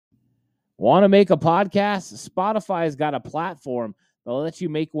Want to make a podcast? Spotify has got a platform that lets you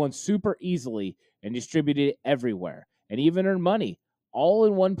make one super easily and distribute it everywhere and even earn money all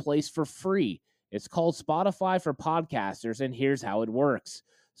in one place for free. It's called Spotify for Podcasters, and here's how it works.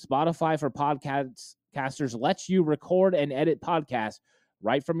 Spotify for Podcasters lets you record and edit podcasts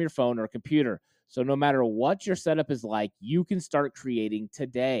right from your phone or computer. So no matter what your setup is like, you can start creating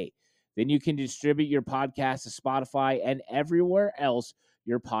today. Then you can distribute your podcast to Spotify and everywhere else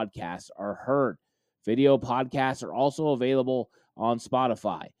your podcasts are heard. Video podcasts are also available on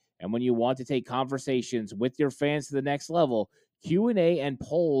Spotify. And when you want to take conversations with your fans to the next level, Q&A and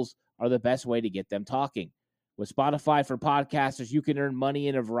polls are the best way to get them talking. With Spotify for Podcasters, you can earn money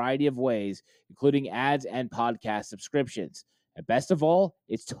in a variety of ways, including ads and podcast subscriptions. And best of all,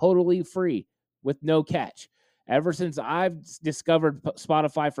 it's totally free with no catch. Ever since I've discovered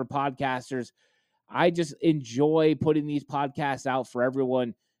Spotify for Podcasters, I just enjoy putting these podcasts out for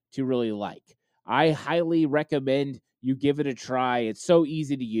everyone to really like. I highly recommend you give it a try. It's so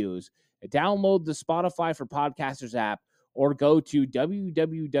easy to use. Download the Spotify for Podcasters app or go to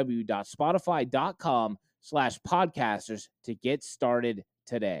www.spotify.com/podcasters to get started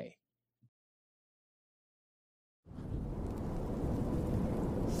today.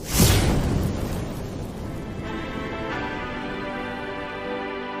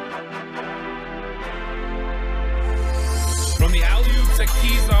 From the alley-oops at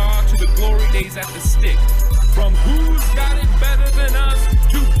Kezar to the glory days at the stick. From who's got it better than us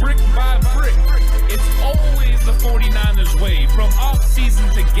to brick by brick. It's always the 49ers way. From off-season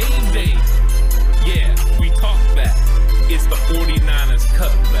to game day. Yeah, we talk back. It's the 49ers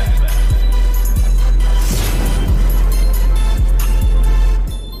cutback.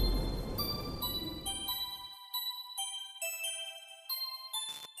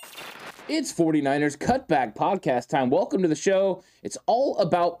 It's 49ers Cutback Podcast time. Welcome to the show. It's all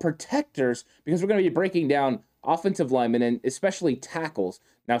about protectors because we're going to be breaking down offensive linemen and especially tackles.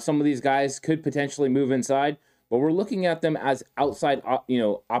 Now, some of these guys could potentially move inside, but we're looking at them as outside,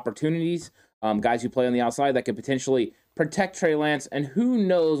 opportunities, guys who play on the outside that could potentially protect Trey Lance, and who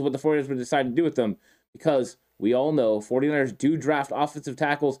knows what the 49ers would decide to do with them, because we all know 49ers do draft offensive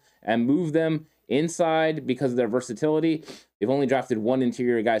tackles and move them inside because of their versatility. They've only drafted one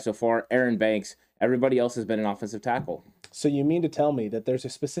interior guy so far, Aaron Banks. Everybody else has been an offensive tackle. So you mean to tell me that there's a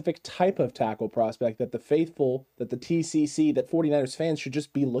specific type of tackle prospect that the faithful, that the TCC, that 49ers fans should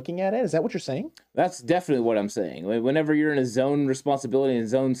just be looking at it? Is that what you're saying? That's definitely what I'm saying. Whenever you're in a zone responsibility and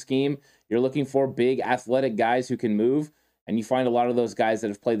zone scheme, you're looking for big athletic guys who can move, and you find a lot of those guys that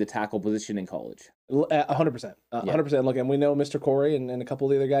have played the tackle position in college. 100%. 100%. Look, and we know Mr. Corey and a couple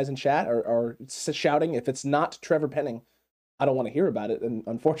of the other guys in chat are shouting, if it's not Trevor Penning, I don't want to hear about it. And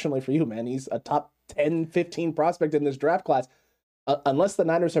unfortunately for you, man, he's a top 10, 15 prospect in this draft class. Unless the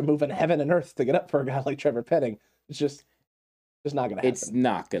Niners are moving heaven and earth to get up for a guy like Trevor Penning, it's just not going to happen. It's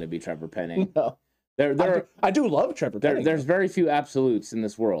not going to be Trevor Penning. No. I do love Trevor Penning. There's very few absolutes in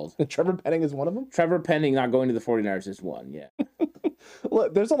this world. Trevor Penning is one of them? Trevor Penning not going to the 49ers is one, yeah.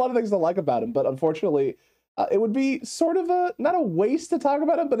 Look, there's a lot of things to like about him, but unfortunately, it would be sort of not a waste to talk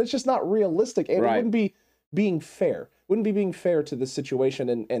about him, but it's just not realistic. And It wouldn't be being fair. Wouldn't be being fair to this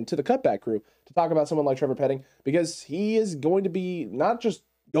situation and to the cutback crew to talk about someone like Trevor Penning, because he is going to be not just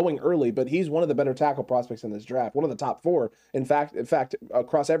going early, but he's one of the better tackle prospects in this draft, one of the top four. In fact,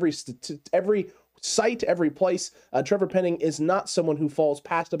 across every site, every place, Trevor Penning is not someone who falls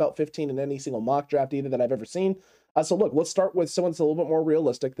past about 15 in any single mock draft either that I've ever seen. So look, let's start with someone that's a little bit more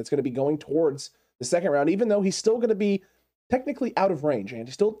realistic, that's going to be going towards the second round, even though he's still going to be technically out of range, and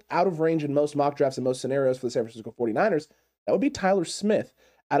he's still out of range in most mock drafts and most scenarios for the San Francisco 49ers. That would be Tyler Smith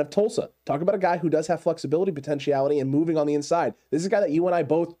out of Tulsa. Talk about a guy who does have flexibility, potentiality, and moving on the inside. This is a guy that you and I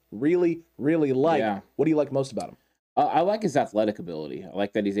both really, really like. Yeah. What do you like most about him? I like his athletic ability. I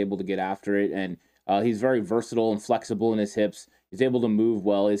like that he's able to get after it, and he's very versatile and flexible in his hips. He's able to move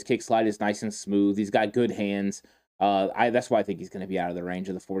well. His kick slide is nice and smooth. He's got good hands. That's why I think he's going to be out of the range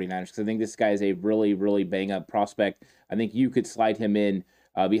of the 49ers, because I think this guy is a really, really bang-up prospect. I think you could slide him in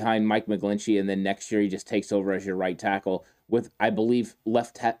behind Mike McGlinchey, and then next year he just takes over as your right tackle with, I believe,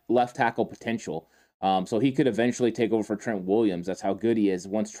 left tackle potential. So he could eventually take over for Trent Williams. That's how good he is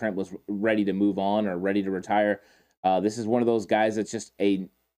once Trent was ready to move on or ready to retire. This is one of those guys that's just a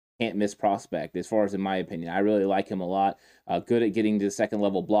can't-miss prospect, as far as in my opinion. I really like him a lot. Good at getting to the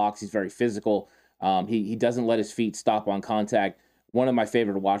second-level blocks. He's very physical. He doesn't let his feet stop on contact. One of my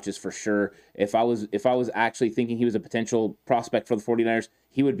favorite watches for sure. If I was actually thinking he was a potential prospect for the 49ers,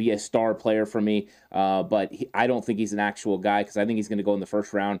 he would be a star player for me. But I don't think he's an actual guy, because I think he's going to go in the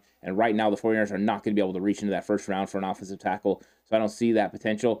first round. And right now the 49ers are not going to be able to reach into that first round for an offensive tackle. So I don't see that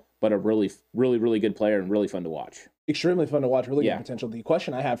potential. but a really, really, really good player and really fun to watch. Extremely fun to watch, really good potential. The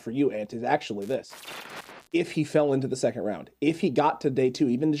question I have for you, Ant, is actually this. If he fell into the second round, if he got to day 2,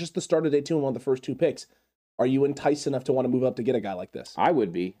 even just the start of day 2 and one of the first 2 picks, are you enticed enough to want to move up to get a guy like this? I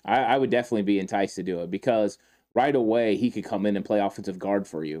would be. I would definitely be enticed to do it because right away he could come in and play offensive guard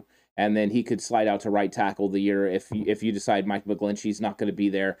for you. And then he could slide out to right tackle the year if you decide Mike McGlinchey's not going to be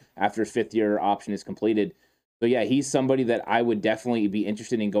there after his 5th-year option is completed. So, yeah, he's somebody that I would definitely be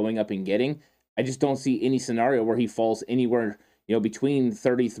interested in going up and getting. I just don't see any scenario where he falls anywhere, between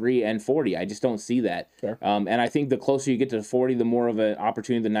 33 and 40. I just don't see that. Sure. And I think the closer you get to 40, the more of an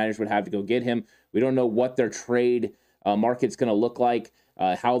opportunity the Niners would have to go get him. We don't know what their trade market's going to look like,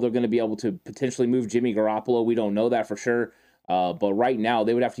 how they're going to be able to potentially move Jimmy Garoppolo. We don't know that for sure. But right now,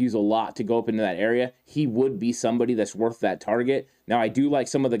 they would have to use a lot to go up into that area. He would be somebody that's worth that target. Now, I do like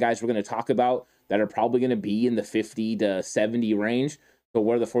some of the guys we're going to talk about that are probably going to be in the 50 to 70 range, so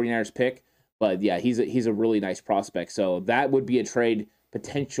where the 49ers pick. But, yeah, he's a really nice prospect. So that would be a trade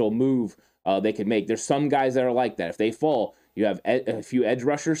potential move they could make. There's some guys that are like that. If they fall, you have a few edge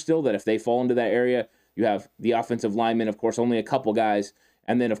rushers still that if they fall into that area, you have the offensive linemen, of course, only a couple guys.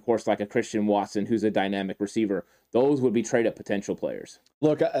 And then, of course, like a Christian Watson, who's a dynamic receiver. Those would be trade-up potential players.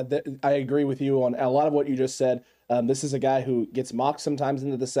 Look, I agree with you on a lot of what you just said. This is a guy who gets mocked sometimes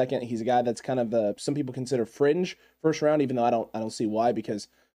into the second. He's a guy that's kind of some people consider fringe first round, even though I don't see why, because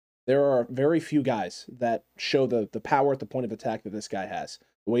there are very few guys that show the power at the point of attack that this guy has.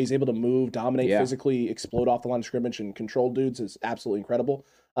 The way he's able to move, dominate physically, explode off the line of scrimmage, and control dudes is absolutely incredible.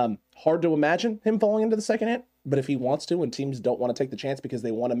 Hard to imagine him falling into the second hand, but if he wants to, and teams don't want to take the chance because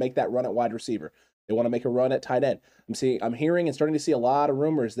they want to make that run at wide receiver, they want to make a run at tight end. I'm hearing and starting to see a lot of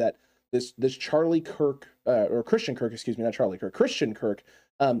rumors that this Charlie Kirk or Christian Kirk, not Charlie Kirk, Christian Kirk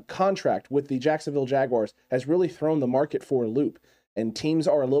contract with the Jacksonville Jaguars has really thrown the market for a loop, and teams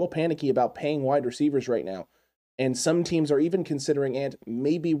are a little panicky about paying wide receivers right now. And some teams are even considering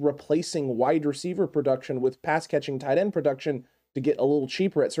maybe replacing wide receiver production with pass catching tight end production to get a little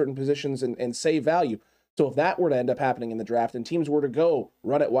cheaper at certain positions and save value. So if that were to end up happening in the draft and teams were to go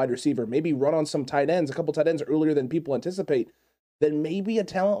run at wide receiver, maybe run on some tight ends, a couple tight ends earlier than people anticipate, then maybe a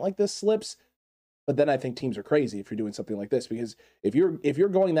talent like this slips. But then I think teams are crazy if you're doing something like this, because if you're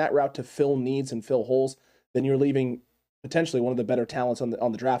going that route to fill needs and fill holes, then you're leaving potentially one of the better talents on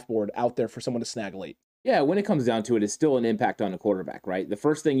the draft board out there for someone to snag late. Yeah, when it comes down to it, it's still an impact on a quarterback, right? The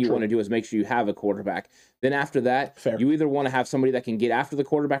first thing you want to do is make sure you have a quarterback. Then after that, you either want to have somebody that can get after the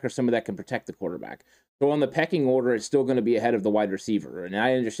quarterback or somebody that can protect the quarterback. So on the pecking order, it's still going to be ahead of the wide receiver. And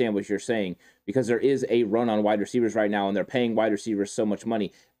I understand what you're saying because there is a run on wide receivers right now, and they're paying wide receivers so much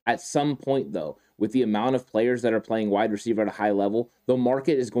money. At some point, though, with the amount of players that are playing wide receiver at a high level, the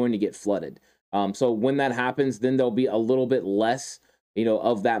market is going to get flooded. So when that happens, then there'll be a little bit less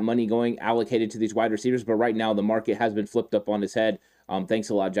of that money going allocated to these wide receivers. But right now, the market has been flipped up on its head. Thanks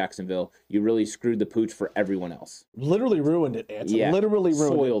a lot, Jacksonville. You really screwed the pooch for everyone else. Literally ruined it, Anson. Yeah, literally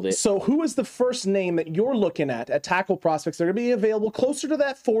ruined it. So who is the first name that you're looking at tackle prospects that are going to be available closer to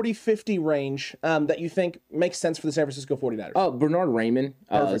that 40-50 range that you think makes sense for the San Francisco 49ers? Bernard Raymond,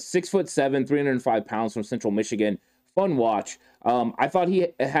 6'7", 305 pounds from Central Michigan. Fun watch. I thought he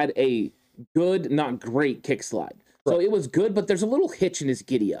had a good, not great kick slide. So it was good, but there's a little hitch in his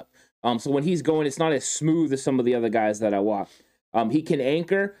giddy up. So when he's going, it's not as smooth as some of the other guys that I watch. He can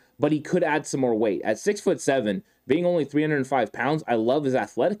anchor, but he could add some more weight. At 6'7", being only 305 pounds, I love his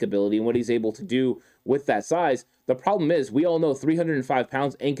athletic ability and what he's able to do with that size. The problem is, we all know 305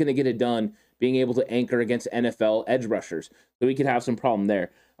 pounds ain't going to get it done being able to anchor against NFL edge rushers. So he could have some problem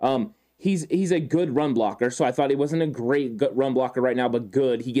there. He's a good run blocker, so I thought he wasn't a great run blocker right now, but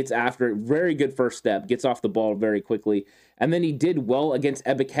good. He gets after it. Very good first step. Gets off the ball very quickly. And then he did well against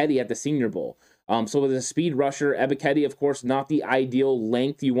Ebiketie at the Senior Bowl. So with a speed rusher, Ebiketie, of course, not the ideal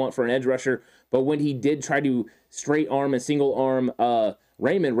length you want for an edge rusher, but when he did try to straight arm and single arm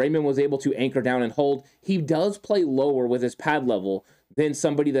Raymond was able to anchor down and hold. He does play lower with his pad level than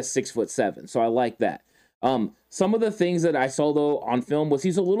somebody that's 6'7", so I like that. Some of the things that I saw, though, on film was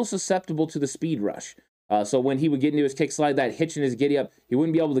he's a little susceptible to the speed rush. So when he would get into his kick slide, that hitch in his giddy up, he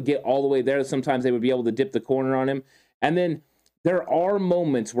wouldn't be able to get all the way there. Sometimes they would be able to dip the corner on him. And then there are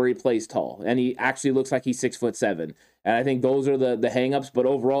moments where he plays tall, and he actually looks like he's 6'7". And I think those are the hang-ups, but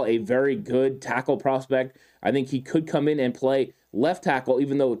overall, a very good tackle prospect. I think he could come in and play left tackle,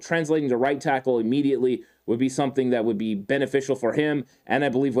 even though translating to right tackle immediately would be something that would be beneficial for him, and I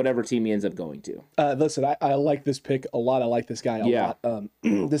believe whatever team he ends up going to. Listen, I like this pick a lot. I like this guy a lot.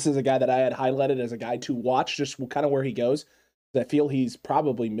 This is a guy that I had highlighted as a guy to watch, just kind of where he goes. I feel he's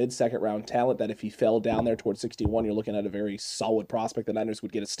probably mid-second round talent that if he fell down there towards 61, you're looking at a very solid prospect. The Niners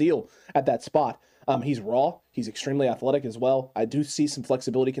would get a steal at that spot. He's raw. He's extremely athletic as well. I do see some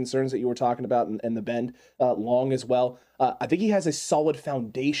flexibility concerns that you were talking about and the bend long as well. I think he has a solid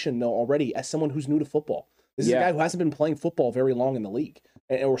foundation, though, already as someone who's new to football. This is a guy who hasn't been playing football very long in the league,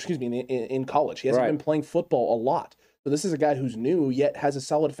 or excuse me, in college. He hasn't been playing football a lot. So this is a guy who's new, yet has a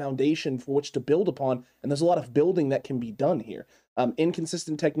solid foundation for which to build upon, and there's a lot of building that can be done here.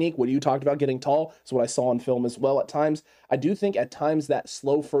 Inconsistent technique, what you talked about, getting tall, is what I saw on film as well at times. I do think at times that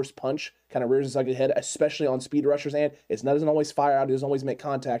slow first punch kind of rears its ugly head, especially on speed rushers, and it doesn't always fire out, it doesn't always make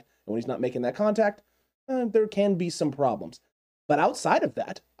contact, and when he's not making that contact, there can be some problems. But outside of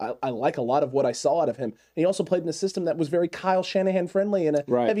that, I like a lot of what I saw out of him. And he also played in a system that was very Kyle Shanahan friendly in a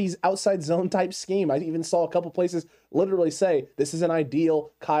heavy outside zone type scheme. I even saw a couple places literally say, this is an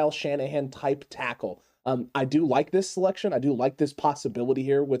ideal Kyle Shanahan type tackle. I do like this selection. I do like this possibility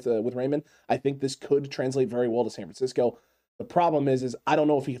here with Raymond. I think this could translate very well to San Francisco. The problem is I don't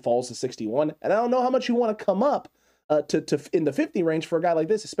know if he falls to 61, and I don't know how much you want to come up to in the 50 range for a guy like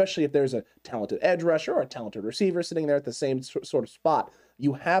this, especially if there's a talented edge rusher or a talented receiver sitting there at the same sort of spot.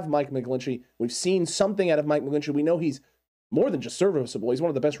 You have Mike McGlinchey. We've seen something out of Mike McGlinchey. We know he's more than just serviceable. He's one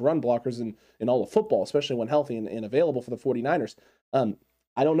of the best run blockers in all of football, especially when healthy and available for the 49ers.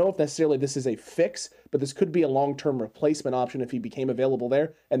 I don't know if necessarily this is a fix, but this could be a long-term replacement option if he became available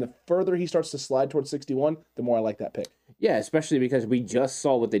there. And the further he starts to slide towards 61, the more I like that pick. Yeah, especially because we just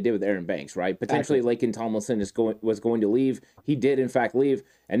saw what they did with Aaron Banks, right? Potentially Laken Tomlinson was going to leave. He did, in fact, leave.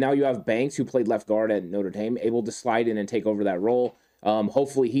 And now you have Banks, who played left guard at Notre Dame, able to slide in and take over that role.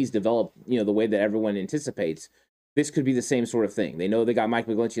 Hopefully he's developed, the way that everyone anticipates. This could be the same sort of thing. They know they got Mike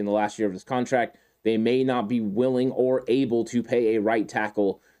McGlinchey in the last year of his contract. They may not be willing or able to pay a right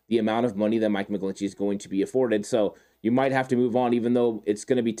tackle the amount of money that Mike McGlinchey is going to be afforded. So you might have to move on, even though it's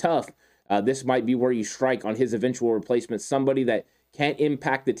going to be tough. This might be where you strike on his eventual replacement, somebody that can't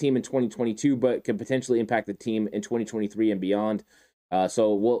impact the team in 2022, but can potentially impact the team in 2023 and beyond.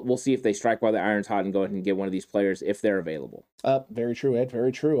 So we'll see if they strike while the iron's hot and go ahead and get one of these players if they're available. Very true, Ed.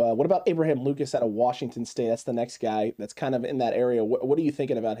 Very true. What about Abraham Lucas out of Washington State? That's the next guy that's kind of in that area. What are you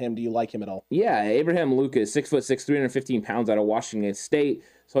thinking about him? Do you like him at all? Yeah, Abraham Lucas, 6'6", 315 pounds out of Washington State.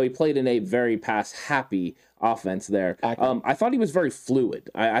 So he played in a very pass-happy offense there. I thought he was very fluid.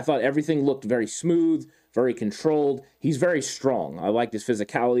 I thought everything looked very smooth, very controlled. He's very strong. I liked his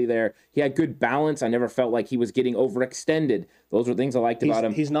physicality there. He had good balance. I never felt like he was getting overextended. Those were things I liked about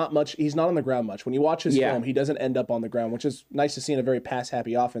him. He's not on the ground much. When you watch his film, he doesn't end up on the ground, which is nice to see in a very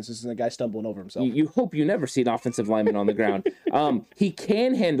pass-happy offense. This is a guy stumbling over himself. You hope you never see an offensive lineman on the ground. He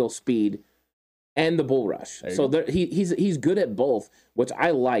can handle speed and the bull rush. So he's good at both, which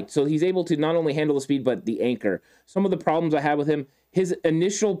I liked. So he's able to not only handle the speed, but the anchor. Some of the problems I have with him, his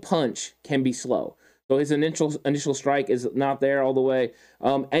initial punch can be slow. So his initial strike is not there all the way.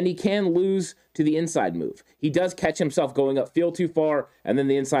 And he can lose to the inside move. He does catch himself going upfield too far, and then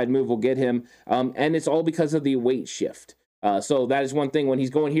the inside move will get him. And it's all because of the weight shift. So that is one thing. When he's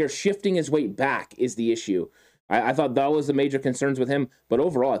going here, shifting his weight back is the issue. I thought that was the major concerns with him. But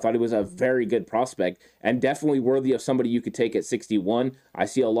overall, I thought he was a very good prospect and definitely worthy of somebody you could take at 61. I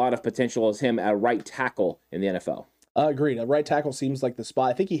see a lot of potential as him at right tackle in the NFL. Agreed. A right tackle seems like the spot.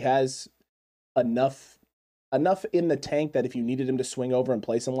 I think he has enough in the tank that if you needed him to swing over and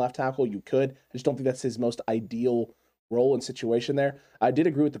play some left tackle, you could. I just don't think that's his most ideal role and situation there. I did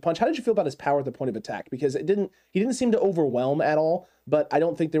agree with the punch. How did you feel about his power at the point of attack? Because he didn't seem to overwhelm at all, but I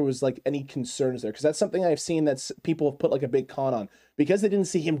don't think there was like any concerns there, because that's something I've seen that's people have put like a big con on, because they didn't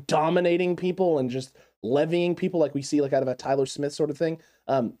see him dominating people and just levying people like we see like out of a Tyler Smith sort of thing.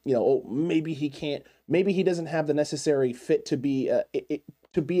 Maybe he doesn't have the necessary fit to be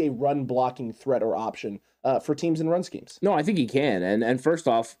a run blocking threat or option for teams in run schemes. No, I think he can. And first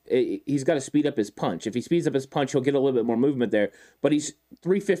off, he's got to speed up his punch. If he speeds up his punch, he'll get a little bit more movement there. But he's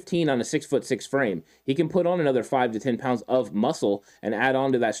 315 on a 6'6" frame. He can put on another 5 to 10 pounds of muscle and add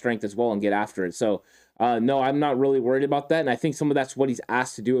on to that strength as well and get after it. So, no, I'm not really worried about that. And I think some of that's what he's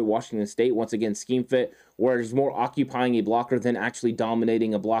asked to do at Washington State. Once again, scheme fit, where he's more occupying a blocker than actually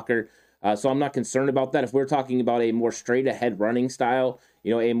dominating a blocker. So I'm not concerned about that. If we're talking about a more straight ahead running style,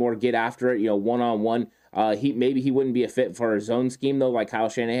 a more get after it, one-on-one, he wouldn't be a fit for a zone scheme though, like Kyle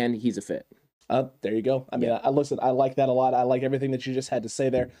Shanahan. He's a fit. There you go. I mean, I like that a lot. I like everything that you just had to say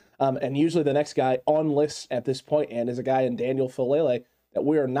there. And usually the next guy on list at this point is a guy in Daniel Faalele that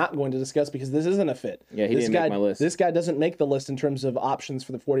we are not going to discuss because this isn't a fit. Yeah, he didn't make my list. This guy doesn't make the list in terms of options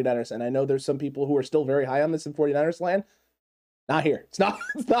for the 49ers. And I know there's some people who are still very high on this in 49ers land. Not here. It's not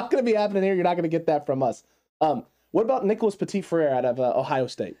going to be happening here. You're not going to get that from us. What about Nicholas Petit-Frere out of Ohio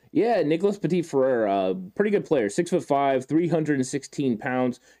State? Yeah, Nicholas Petit-Frere, pretty good player, 6'5", 316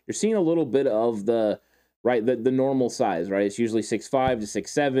 pounds. You're seeing a little bit of the normal size, right? It's usually 6'5" to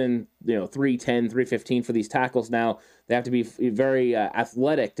 6'7", 310, 315 for these tackles now. They have to be very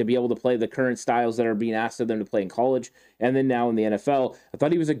athletic to be able to play the current styles that are being asked of them to play in college and then now in the NFL. I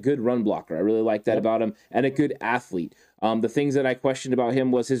thought he was a good run blocker. I really liked that about him, and a good athlete. The things that I questioned about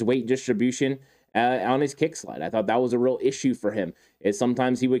him was his weight distribution on his kick slide. I thought that was a real issue for him.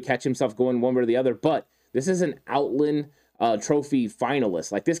 Sometimes he would catch himself going one way or the other, but this is an Outland Trophy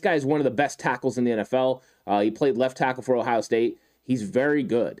finalist. Like, this guy is one of the best tackles in the NFL. He played left tackle for Ohio State. He's very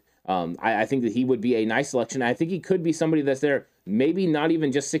good. I think that he would be a nice selection. I think he could be somebody that's there, maybe not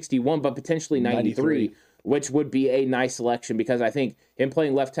even just 61, but potentially 93, which would be a nice selection, because I think him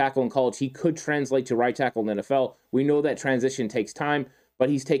playing left tackle in college, he could translate to right tackle in the NFL. We know that transition takes time, but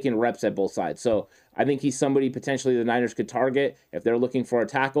he's taking reps at both sides. So I think he's somebody potentially the Niners could target if they're looking for a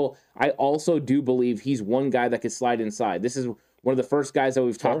tackle. I also do believe he's one guy that could slide inside. This is one of the first guys that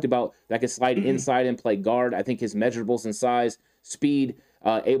we've talked about that could slide inside and play guard. I think his measurables in size, speed,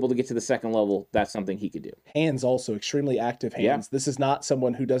 able to get to the second level, that's something he could do. Hands also, extremely active hands. Yeah. This is not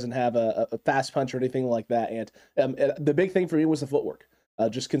someone who doesn't have a fast punch or anything like that. And the big thing for me was the footwork,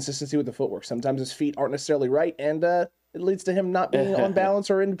 just consistency with the footwork. Sometimes his feet aren't necessarily right, and it leads to him not being on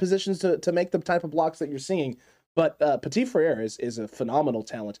balance or in positions to make the type of blocks that you're seeing. But Petit-Frere is a phenomenal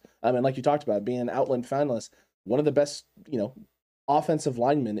talent. And like you talked about, being an Outland finalist, one of the best, offensive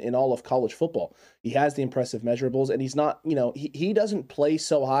linemen in all of college football. He has the impressive measurables, and he's not, he doesn't play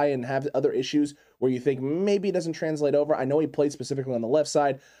so high and have other issues where you think maybe it doesn't translate over. I know he played specifically on the left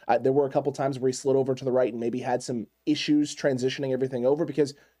side. There were a couple times where he slid over to the right and maybe had some issues transitioning everything over,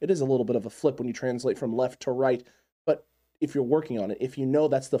 because it is a little bit of a flip when you translate from left to right. But if you're working on it, if you know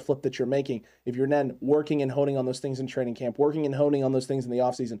that's the flip that you're making, if you're then working and honing on those things in training camp, working and honing on those things in the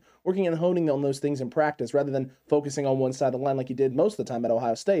offseason, working and honing on those things in practice, rather than focusing on one side of the line like you did most of the time at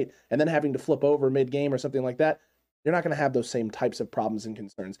Ohio State, and then having to flip over mid-game or something like that, you're not going to have those same types of problems and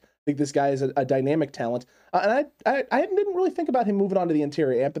concerns. I think this guy is a dynamic talent. And I didn't really think about him moving on to the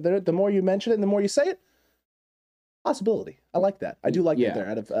interior, Ant, but the more you mention it and the more you say it, possibility. I like that. I do like that there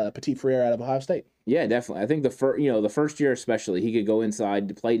out of Petit-Frere out of Ohio State. Yeah, definitely. I think the first year especially, he could go inside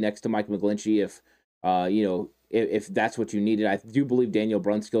to play next to Mike McGlinchey if that's what you needed. I do believe Daniel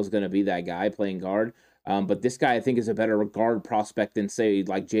Brunskill is going to be that guy playing guard. But this guy, I think, is a better guard prospect than, say,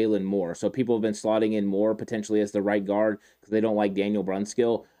 like Jalen Moore. So people have been slotting in Moore potentially as the right guard because they don't like Daniel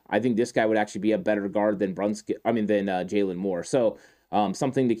Brunskill. I think this guy would actually be a better guard than Jalen Moore. So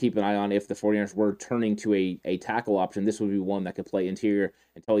something to keep an eye on if the 49ers were turning to a tackle option. This would be one that could play interior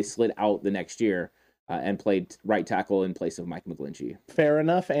until he slid out the next year and played right tackle in place of Mike McGlinchey. Fair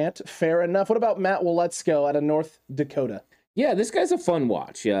enough, Ant. Fair enough. What about Matt Waletzko out of North Dakota? Yeah, this guy's a fun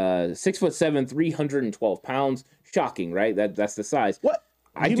watch. 6'7", 312 pounds. Shocking, right? That's the size. What?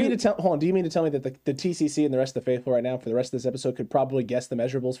 Do you mean to tell me that the TCC and the rest of the faithful right now for the rest of this episode could probably guess the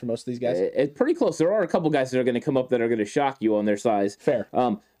measurables for most of these guys? It's pretty close. There are a couple guys that are going to come up that are going to shock you on their size. Fair.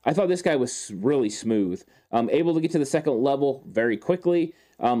 I thought this guy was really smooth. Able to get to the second level very quickly.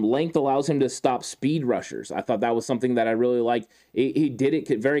 Length allows him to stop speed rushers. I thought that was something that I really liked. He did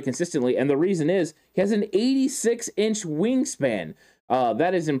it very consistently, and the reason is he has an 86-inch wingspan.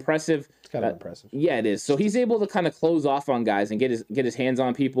 That is impressive. It's kind of impressive. Yeah, it is. So he's able to kind of close off on guys and get his hands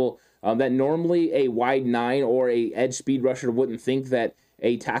on people that normally a wide 9 or a edge speed rusher wouldn't think that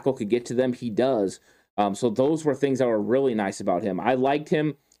a tackle could get to them. He does. So those were things that were really nice about him. I liked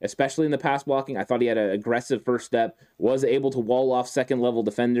him, especially in the pass blocking. I thought he had an aggressive first step, was able to wall off second-level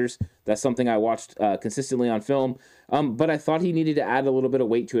defenders. That's something I watched consistently on film. But I thought he needed to add a little bit of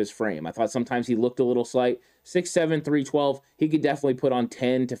weight to his frame. I thought sometimes he looked a little slight. 6'7", 312, he could definitely put on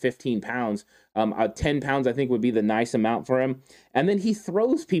 10 to 15 pounds. 10 pounds, I think, would be the nice amount for him. And then he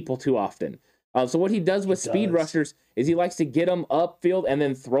throws people too often. So what he does with speed rushers is he likes to get them upfield and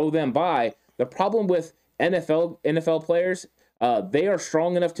then throw them by. The problem with NFL players, they are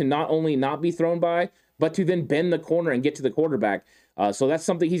strong enough to not only not be thrown by, but to then bend the corner and get to the quarterback. So that's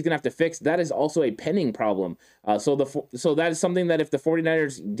something he's going to have to fix. That is also a penning problem. So that is something that if the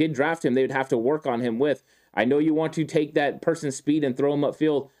 49ers did draft him, they would have to work on him with. I know you want to take that person's speed and throw him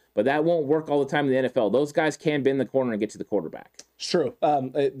upfield, but that won't work all the time in the NFL. Those guys can bend the corner and get to the quarterback. It's true.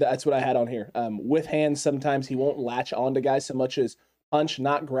 That's what I had on here. With hands, sometimes he won't latch on to guys so much as punch,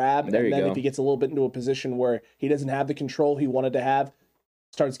 not grab. There and then go. If he gets a little bit into a position where he doesn't have the control he wanted to have,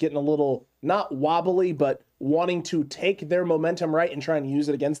 starts getting a little, not wobbly, but wanting to take their momentum right and try and use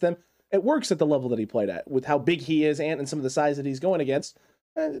it against them. It works at the level that he played at with how big he is and some of the size that he's going against.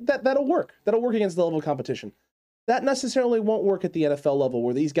 That'll work. That'll work against the level of competition. That necessarily won't work at the NFL level,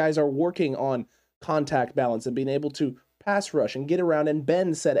 where these guys are working on contact balance and being able to pass rush and get around and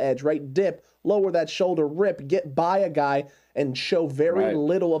bend said edge, right? Dip, lower that shoulder, rip, get by a guy and show very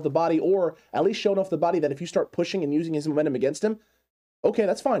little of the body, or at least show enough of the body that if you start pushing and using his momentum against him, okay,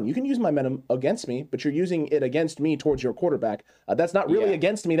 that's fine. You can use my momentum against me, but you're using it against me towards your quarterback. That's not really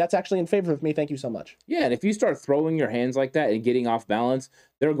against me. That's actually in favor of me. Thank you so much. Yeah, and if you start throwing your hands like that and getting off balance,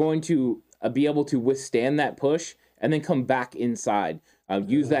 they're going to be able to withstand that push and then come back inside.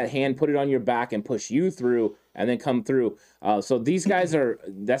 Use that hand, put it on your back, and push you through, and then come through. So these guys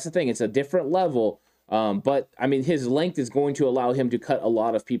that's the thing. It's a different level. But, I mean, his length is going to allow him to cut a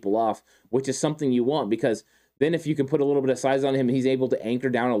lot of people off, which is something you want, because then if you can put a little bit of size on him and he's able to anchor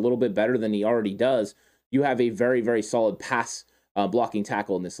down a little bit better than he already does, you have a very, very solid pass blocking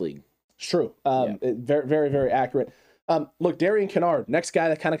tackle in this league. It's true. Very, very, very accurate. Look, Darian Kinnard, next guy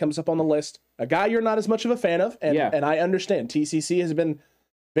that kind of comes up on the list, a guy you're not as much of a fan of, and I understand. TCC has been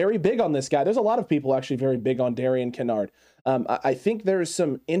very big on this guy. There's a lot of people actually very big on Darian Kinnard. I think there's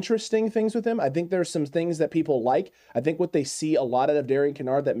some interesting things with him. I think there's some things that people like. I think what they see a lot out of Darian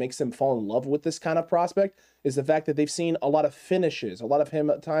Kinnard that makes them fall in love with this kind of prospect is the fact that they've seen a lot of finishes, a lot of him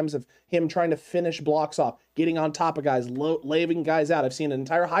at times of him trying to finish blocks off, getting on top of guys, laying guys out. I've seen an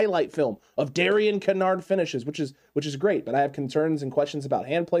entire highlight film of Darian Kinnard finishes, which is great. But I have concerns and questions about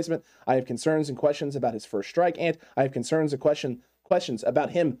hand placement. I have concerns and questions about his first strike, and I have concerns and questions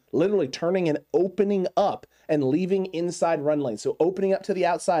about him literally turning and opening up and leaving inside run lanes. So opening up to the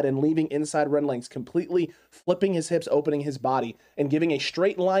outside and leaving inside run lanes, completely flipping his hips, opening his body, and giving a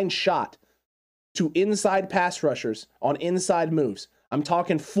straight line shot to inside pass rushers on inside moves. I'm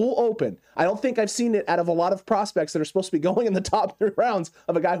talking full open. I don't think I've seen it out of a lot of prospects that are supposed to be going in the top 3 rounds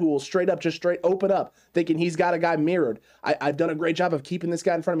of a guy who will straight open up, thinking he's got a guy mirrored. I've done a great job of keeping this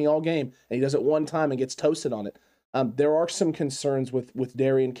guy in front of me all game, and he does it one time and gets toasted on it. There are some concerns with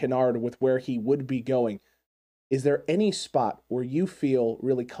Darian Kinnard with where he would be going. Is there any spot where you feel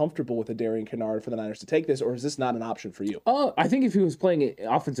really comfortable with a Darian Kinnard for the Niners to take this, or is this not an option for you? I think if he was playing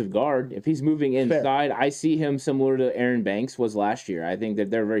offensive guard, if he's moving inside, fair. I see him similar to Aaron Banks was last year. I think that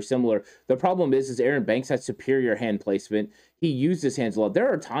they're very similar. The problem is Aaron Banks has superior hand placement. He used his hands a lot.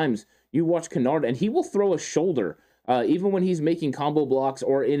 There are times you watch Kinnard and he will throw a shoulder, even when he's making combo blocks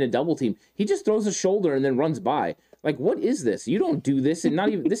or in a double team. He just throws a shoulder and then runs by. Like, what is this? You don't do this, and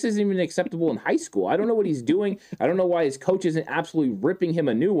this isn't even acceptable in high school. I don't know what he's doing. I don't know why his coach isn't absolutely ripping him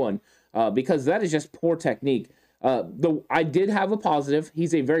a new one, because that is just poor technique. I did have a positive.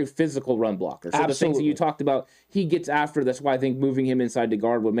 He's a very physical run blocker. So absolutely. The things that you talked about, he gets after. That's why I think moving him inside to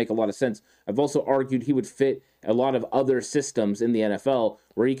guard would make a lot of sense. I've also argued he would fit a lot of other systems in the NFL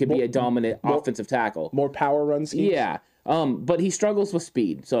where he could be a dominant offensive tackle. More power run schemes? Yeah. But he struggles with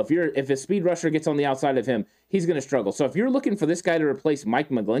speed. So if a speed rusher gets on the outside of him, he's going to struggle. So if you're looking for this guy to replace Mike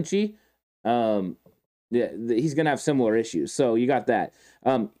McGlinchey, he's going to have similar issues. So you got that.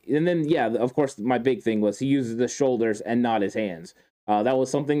 And then, of course, my big thing was he uses the shoulders and not his hands. That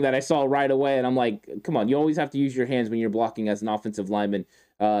was something that I saw right away, and I'm like, come on, you always have to use your hands when you're blocking as an offensive lineman.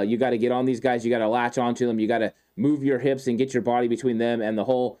 You got to get on these guys. You got to latch onto them. You got to move your hips and get your body between them and the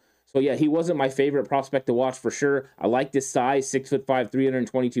hole. So, yeah, he wasn't my favorite prospect to watch for sure. I liked his size, 6'5",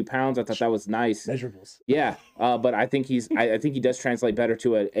 322 pounds. I thought that was nice. Measurables. Yeah, but I think I think he does translate better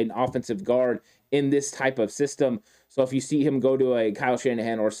to an offensive guard in this type of system. So if you see him go to a Kyle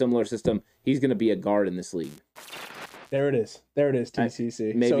Shanahan or similar system, he's going to be a guard in this league. There it is,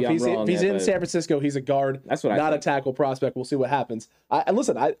 TCC. Maybe so if I'm he's in San Francisco, he's a guard. That's what not a tackle prospect. We'll see what happens.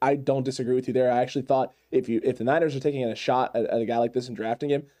 I don't disagree with you there. I actually thought if the Niners are taking a shot at a guy like this and drafting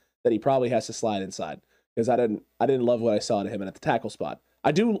him, that he probably has to slide inside, because I didn't love what I saw to him at the tackle spot. I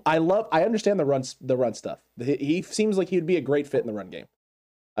understand the run stuff. He seems like he would be a great fit in the run game.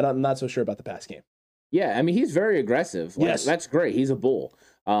 I'm not so sure about the pass game. Yeah, I mean, he's very aggressive. Yes. That's great. He's a bull.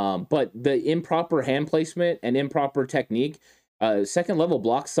 But the improper hand placement and improper technique, second level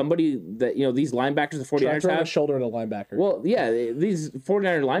blocks, somebody that, these linebackers, the 49ers have. A shoulder at a linebacker. Well, yeah, these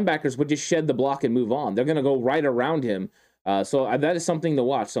 49er linebackers would just shed the block and move on. They're going to go right around him. So that is something to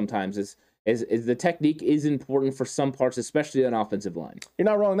watch sometimes. Is the technique is important for some parts, especially on offensive line. You're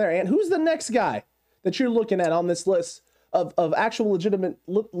not wrong there. And who's the next guy that you're looking at on this list of actual legitimate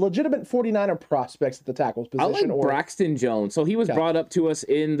 49er prospects at the tackles position? I like Braxton Jones. So he was brought up to us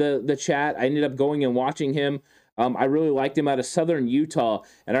in the chat. I ended up going and watching him. I really liked him out of Southern Utah,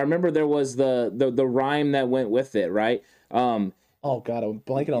 and I remember there was the rhyme that went with it, right? Oh, God, I'm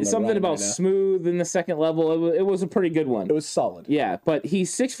blanking on something about smooth in the second level. It was a pretty good one. It was solid. Yeah, but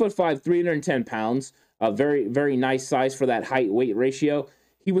he's 6'5", 310 pounds. A very, very nice size for that height-weight ratio.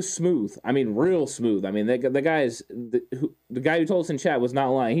 he was smooth. I mean, real smooth. I mean, the guy is the guy who told us in chat was not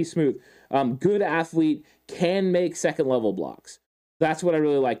lying. He's smooth. Good athlete, can make second level blocks. That's what I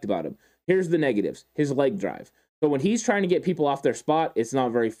really liked about him. Here's the negatives: his leg drive. So when he's trying to get people off their spot, it's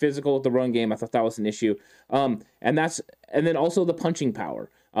not very physical with the run game. I thought that was an issue. And then also the punching power.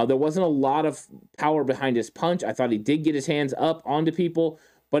 There wasn't a lot of power behind his punch. I thought he did get his hands up onto people,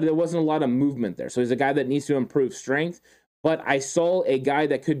 but there wasn't a lot of movement there. So he's a guy that needs to improve strength. But I saw a guy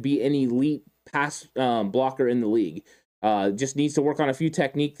that could be an elite pass blocker in the league. Just needs to work on a few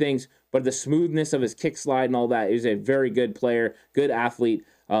technique things, but the smoothness of his kick slide and all that is a very good player, good athlete.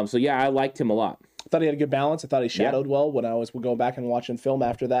 So yeah, I liked him a lot. I thought he had a good balance. I thought he shadowed well when I was going back and watching film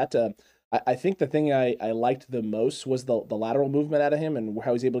after that. I think the thing I liked the most was the lateral movement out of him and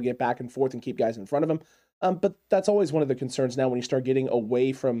how he's able to get back and forth and keep guys in front of him. But that's always one of the concerns now when you start getting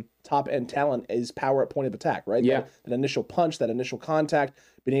away from top-end talent is power at point of attack, right? Yeah. That initial punch, that initial contact,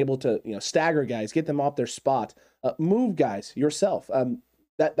 being able to stagger guys, get them off their spot, move guys yourself.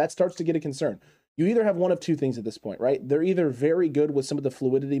 That starts to get a concern. You either have one of two things at this point, right? They're either very good with some of the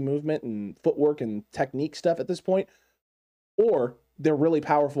fluidity movement and footwork and technique stuff at this point, or they're really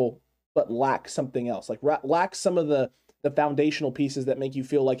powerful but lack something else, like lack some of the foundational pieces that make you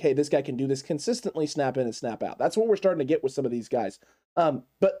feel like, hey, this guy can do this consistently, snap in and snap out. That's what we're starting to get with some of these guys.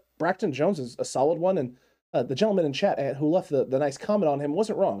 But Braxton Jones is a solid one, and the gentleman in chat who left the nice comment on him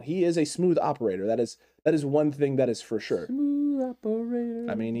wasn't wrong. He is a smooth operator. That is one thing that is for sure. Smooth operator.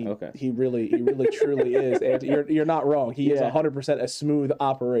 I mean, he really truly is. And you're not wrong. He is 100% a smooth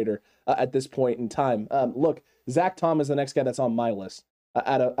operator at this point in time. Look, Zach Tom is the next guy that's on my list.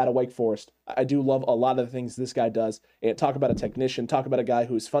 Out of Wake Forest. I do love a lot of the things this guy does. And talk about a technician, talk about a guy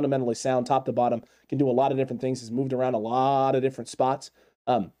who's fundamentally sound top to bottom, can do a lot of different things, has moved around a lot of different spots.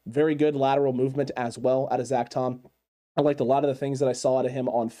 Very good lateral movement as well out of Zach Tom. I liked a lot of the things that I saw out of him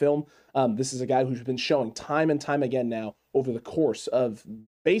on film. This is a guy who's been showing time and time again now over the course of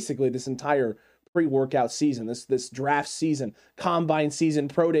basically this entire pre-workout season, this draft season, combine season,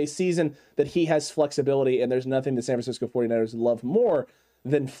 pro day season, that he has flexibility, and there's nothing the San Francisco 49ers love more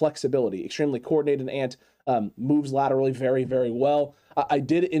than flexibility. Extremely coordinated and moves laterally very, very well. I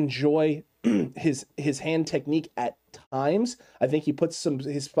did enjoy his hand technique at times. I think he puts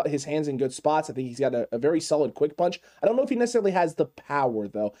his hands in good spots. I think he's got a very solid quick punch. I don't know if he necessarily has the power,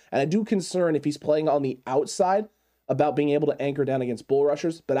 though, and I do concern if he's playing on the outside about being able to anchor down against bull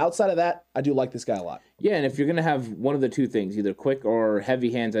rushers. But outside of that, I do like this guy a lot. Yeah, and if you're going to have one of the two things, either quick or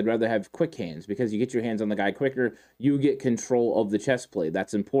heavy hands, I'd rather have quick hands because you get your hands on the guy quicker, you get control of the chest play.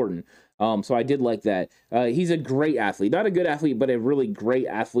 That's important. So I did like that. He's a great athlete. Not a good athlete, but a really great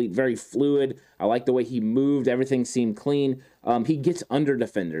athlete. Very fluid. I like the way he moved. Everything seemed clean. He gets under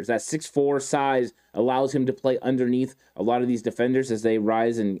defenders. That 6'4" size allows him to play underneath a lot of these defenders as they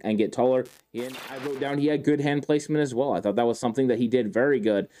rise and get taller. And I wrote down he had good hand placement as well. I thought that was something that he did very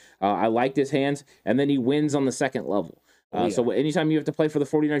good. I liked his hands. And then he wins on the second level. So anytime you have to play for the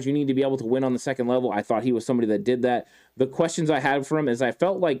 49ers, you need to be able to win on the second level. I thought he was somebody that did that. The questions I had for him is I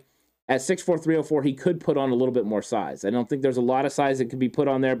felt like at 6'4", 304, he could put on a little bit more size. I don't think there's a lot of size that could be put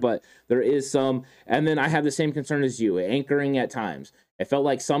on there, but there is some. And then I have the same concern as you, anchoring at times. It felt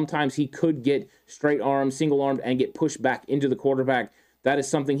like sometimes he could get straight armed, single armed, and get pushed back into the quarterback. That is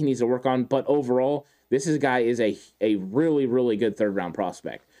something he needs to work on. But overall, this guy is a really, really good third-round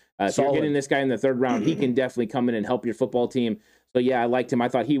prospect. If you're getting this guy in the third round, he can definitely come in and help your football team. So, yeah, I liked him. I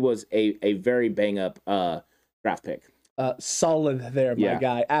thought he was a very bang-up draft pick. Solid there, my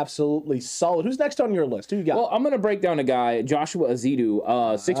guy. Absolutely solid. Who's next on your list? Who you got? Well, I'm going to break down a guy, Joshua Azidu,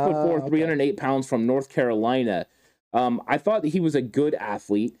 6'4", 308 pounds from North Carolina. I thought that he was a good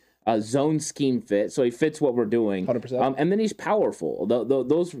athlete, zone scheme fit, so he fits what we're doing. 100%. And then he's powerful.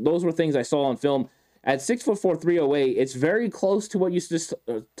 Those were things I saw on film. At 6'4", 308, it's very close to what you just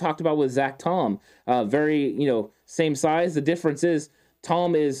talked about with Zach Tom. Very, same size. The difference is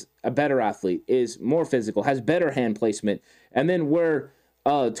Tom is a better athlete, is more physical, has better hand placement. And then where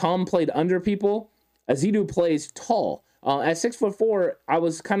Tom played under people, Azidu plays tall. At 6'4", I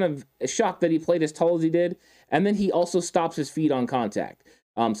was kind of shocked that he played as tall as he did. And then he also stops his feet on contact.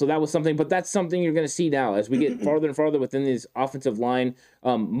 So that was something, but that's something you're going to see now as we get farther and farther within this offensive line.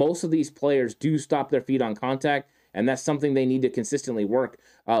 Most of these players do stop their feet on contact, and that's something they need to consistently work.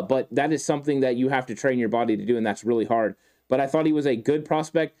 But that is something that you have to train your body to do, and that's really hard. But I thought he was a good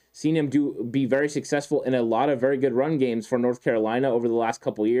prospect. Seen him be very successful in a lot of very good run games for North Carolina over the last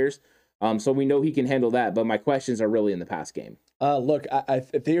couple years. So we know he can handle that, but my questions are really in the pass game. Look,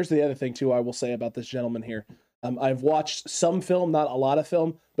 here's the other thing, too, I will say about this gentleman here. I've watched some film, not a lot of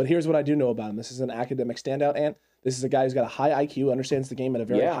film, but here's what I do know about him. This is an academic standout, Ant. This is a guy who's got a high IQ, understands the game at a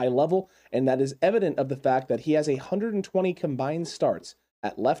very high level, and that is evident of the fact that he has 120 combined starts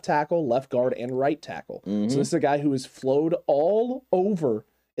at left tackle, left guard, and right tackle. So this is a guy who has flowed all over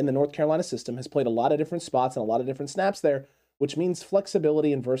in the North Carolina system, has played a lot of different spots and a lot of different snaps there, which means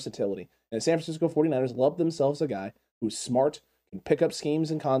flexibility and versatility. And the San Francisco 49ers love themselves a guy who's smart, can pick up schemes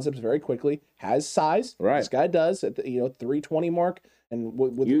and concepts very quickly, has size. Right. This guy does at the 320 mark. And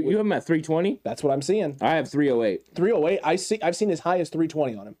you have him at 320? That's what I'm seeing. I have 308. 308. I've seen as high as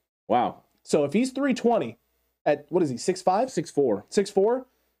 320 on him. Wow. So if he's 320 at, what is he, 6'5"? 6'4". 6'4",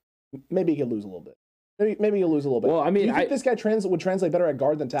 maybe he could lose a little bit. Maybe he'll lose a little bit. Well, I mean, do you think this guy would translate better at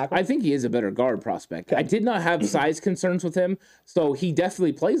guard than tackle? I think he is a better guard prospect. Okay. I did not have size concerns with him, so he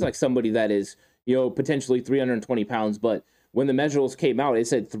definitely plays like somebody that is, potentially 320 pounds. But when the measurables came out, it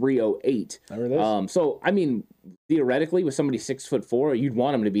said 308. There it is. So I mean, theoretically, with somebody 6'4", you'd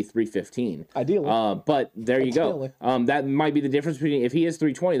want him to be 315. Ideally. But there you go. That might be the difference between, if he is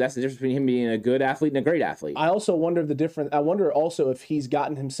 320, that's the difference between him being a good athlete and a great athlete. I also wonder I wonder also if he's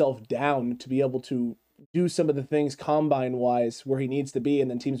gotten himself down to be able to do some of the things combine wise where he needs to be, and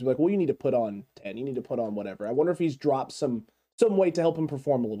then teams will be like, well, you need to put on 10, you need to put on whatever. I wonder if he's dropped some weight to help him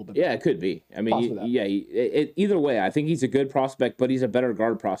perform a little bit better. Yeah, it could be. I mean, either way, I think he's a good prospect, but he's a better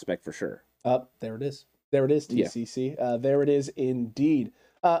guard prospect for sure. There it is. There it is, TCC. Yeah. There it is indeed.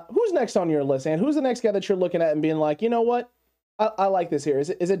 Who's next on your list, and who's the next guy that you're looking at and being like, you know what? I like this here. Is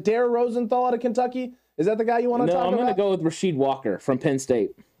it Dare Rosenthal out of Kentucky? Is that the guy you want to talk about? No, I'm going to go with Rasheed Walker from Penn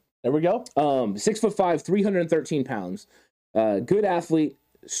State. There we go. 6'5", 313 pounds. Good athlete,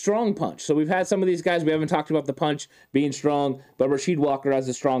 strong punch. So we've had some of these guys, we haven't talked about the punch being strong, but Rasheed Walker has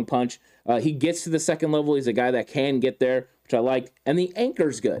a strong punch. He gets to the second level. He's a guy that can get there, which I like. And the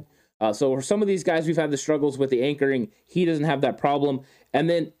anchor's good. So for some of these guys, we've had the struggles with the anchoring. He doesn't have that problem. And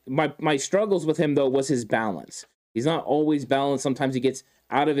then my struggles with him, though, was his balance. He's not always balanced. Sometimes he gets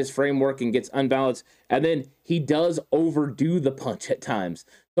out of his framework and gets unbalanced. And then he does overdo the punch at times.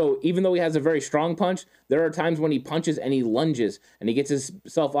 So even though he has a very strong punch, there are times when he punches and he lunges and he gets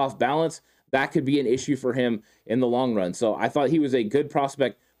himself off balance. That could be an issue for him in the long run. So I thought he was a good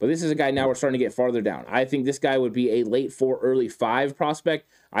prospect, but this is a guy now we're starting to get farther down. I think this guy would be a late 4, early 5 prospect.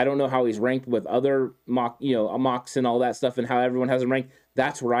 I don't know how he's ranked with other mocks and all that stuff and how everyone has him ranked.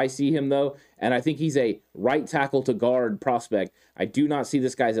 That's where I see him, though, and I think he's a right tackle to guard prospect. I do not see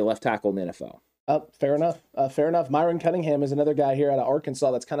this guy as a left tackle in the NFL. Fair enough. Fair enough. Myron Cunningham is another guy here out of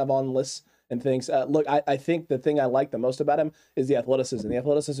Arkansas that's kind of on lists and things. Look, I think the thing I like the most about him is the athleticism. The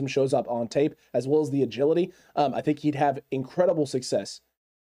athleticism shows up on tape as well as the agility. I think he'd have incredible success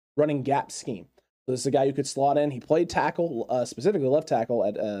running gap scheme. So this is a guy who could slot in. He played tackle, specifically left tackle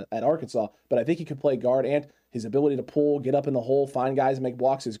at Arkansas, but I think he could play guard, and his ability to pull, get up in the hole, find guys, make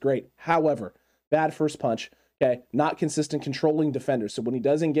blocks is great. However, bad first punch. Okay, not consistent controlling defenders. So when he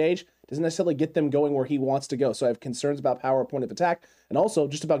does engage, doesn't necessarily get them going where he wants to go. So I have concerns about power point of attack and also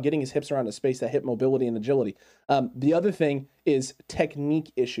just about getting his hips around the space, that hip mobility and agility. The other thing is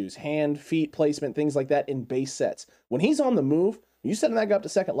technique issues, hand, feet placement, things like that in base sets. When he's on the move, you setting that guy up to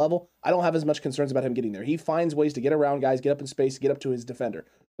second level, I don't have as much concerns about him getting there. He finds ways to get around guys, get up in space, get up to his defender.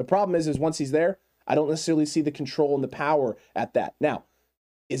 The problem is once he's there, I don't necessarily see the control and the power at that. Now,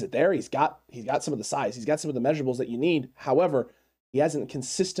 is it there? He's got some of the size. He's got some of the measurables that you need. However, he hasn't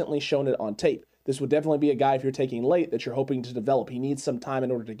consistently shown it on tape. This would definitely be a guy, if you're taking late, that you're hoping to develop. He needs some time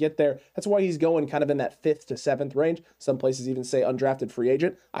in order to get there. That's why he's going kind of in that 5th to 7th range. Some places even say undrafted free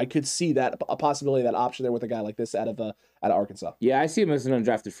agent. I could see that, a possibility, that option there with a guy like this out of Arkansas. Yeah, I see him as an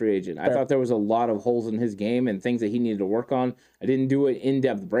undrafted free agent. Fair. I thought there was a lot of holes in his game and things that he needed to work on. I didn't do an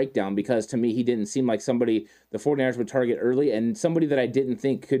in-depth breakdown because, to me, he didn't seem like somebody the 49ers would target early, and somebody that I didn't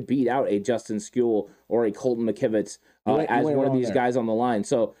think could beat out a Justin Skule or a Colton McKivitz as one of these guys on the line.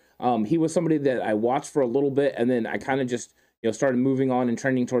 So he was somebody that I watched for a little bit, and then I kind of just started moving on and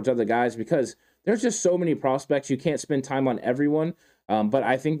trending towards other guys because there's just so many prospects. You can't spend time on everyone, but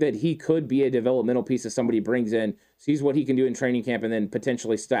I think that he could be a developmental piece that somebody brings in, sees what he can do in training camp, and then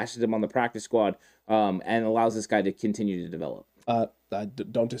potentially stashes him on the practice squad and allows this guy to continue to develop. I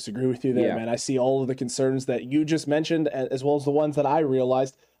don't disagree with you there, man. I see all of the concerns that you just mentioned, as well as the ones that I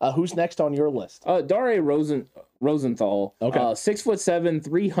realized. Who's next on your list? Dare Rosenthal. Okay. 6'7",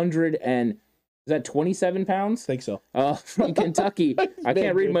 300 and is that 27 pounds? I think so. From Kentucky. I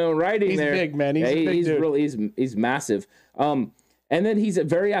can't read my own writing there. He's big, man. He's massive. And then he's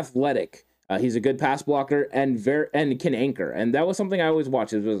very athletic. He's a good pass blocker and can anchor. And that was something I always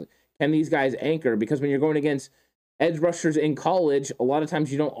watched. Was can these guys anchor? Because when you're going against edge rushers in college, a lot of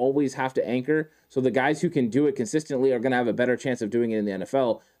times you don't always have to anchor. So the guys who can do it consistently are going to have a better chance of doing it in the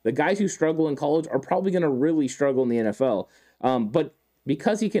NFL. The guys who struggle in college are probably going to really struggle in the NFL. But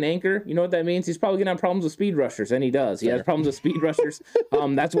because he can anchor, you know what that means? He's probably going to have problems with speed rushers, and he does. He has problems with speed rushers.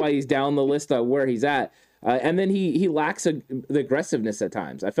 That's why he's down the list of where he's at. And then he lacks the aggressiveness at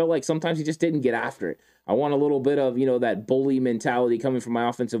times. I felt like sometimes he just didn't get after it. I want a little bit of, that bully mentality coming from my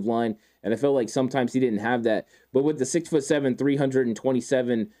offensive line, and I felt like sometimes he didn't have that. But with the 6'7",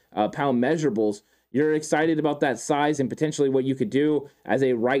 327 pound measurables, you're excited about that size and potentially what you could do as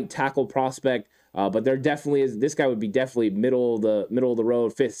a right tackle prospect. But there definitely is. This guy would be definitely middle of the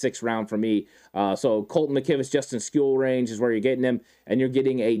road, 5th, 6th round for me. So Colton McKivitz, Justin Skule range is where you're getting him, and you're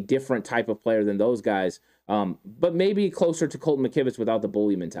getting a different type of player than those guys. But maybe closer to Colton McKivitz without the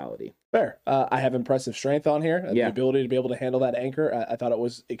bully mentality. Fair. I have impressive strength on here. The ability to be able to handle that anchor. I thought it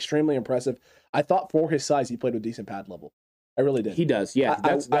was extremely impressive. I thought for his size, he played with decent pad level. I really did. He does. Yeah,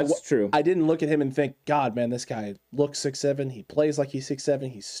 that's true. I didn't look at him and think, God, man, this guy looks 6'7". He plays like he's 6'7".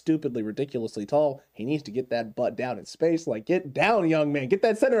 He's stupidly, ridiculously tall. He needs to get that butt down in space. Like, get down, young man. Get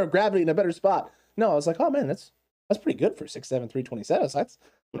that center of gravity in a better spot. No, I was like, oh, man, that's pretty good for 6'7", 327. So I'm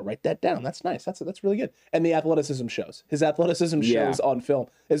going to write that down. That's nice. That's really good. And the athleticism shows. His athleticism shows on film.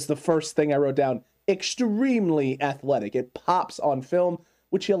 It's the first thing I wrote down. Extremely athletic. It pops on film,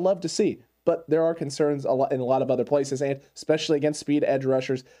 which you'll love to see. But there are concerns in a lot of other places, and especially against speed edge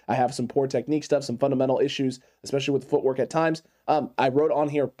rushers. I have some poor technique stuff, some fundamental issues, especially with footwork at times. I wrote on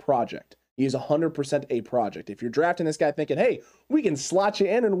here project. He is 100% a project. If you're drafting this guy thinking, hey, we can slot you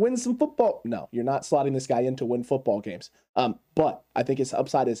in and win some football. No, you're not slotting this guy in to win football games. But I think his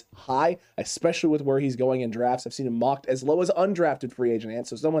upside is high, especially with where he's going in drafts. I've seen him mocked as low as undrafted free agent. And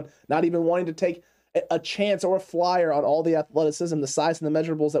so someone not even wanting to take a chance or a flyer on all the athleticism, the size, and the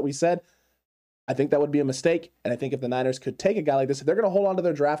measurables that we said. I think that would be a mistake, and I think if the Niners could take a guy like this, if they're going to hold on to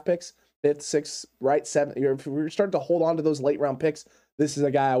their draft picks, 5th, 6th, right, 7th, if we're starting to hold on to those late-round picks, this is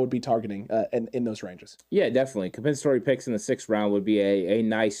a guy I would be targeting in those ranges. Yeah, definitely. Compensatory picks in the 6th round would be a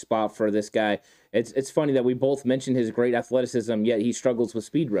nice spot for this guy. It's funny that we both mentioned his great athleticism, yet he struggles with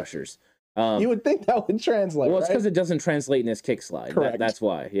speed rushers. You would think that would translate. Well, it's because it doesn't translate in his kick slide. Correct. That's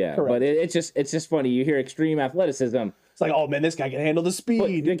why. Yeah. Correct. But it's just funny. You hear extreme athleticism. It's like, oh man, this guy can handle the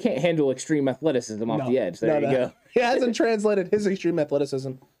speed. They can't handle extreme athleticism off the edge. There you go. He hasn't translated his extreme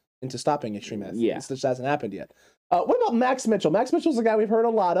athleticism into stopping extreme athleticism. Yeah. It just hasn't happened yet. What about Max Mitchell? Max Mitchell's a guy we've heard a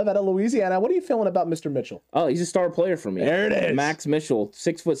lot of out of Louisiana. What are you feeling about Mr. Mitchell? Oh, he's a star player for me. There it is. Max Mitchell,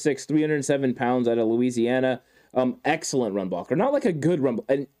 6'6", 307 pounds out of Louisiana. Excellent run blocker. Not like a good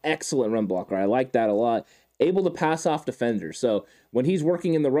an excellent run blocker. I like that a lot. Able to pass off defenders. So when he's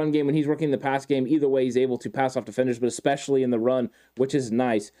working in the run game, when he's working in the pass game, either way he's able to pass off defenders, but especially in the run, which is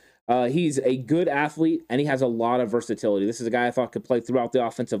nice. He's a good athlete, and he has a lot of versatility. This is a guy I thought could play throughout the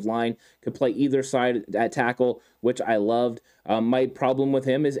offensive line, could play either side at tackle, which I loved. My problem with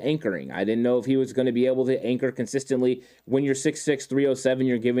him is anchoring. I didn't know if he was going to be able to anchor consistently. When you're 6'6", 307,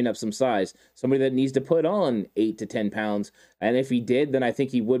 you're giving up some size. Somebody that needs to put on 8 to 10 pounds. And if he did, then I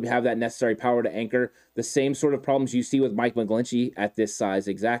think he would have that necessary power to anchor. The same sort of problems you see with Mike McGlinchey at this size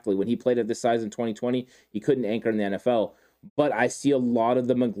exactly. When he played at this size in 2020, he couldn't anchor in the NFL. But I see a lot of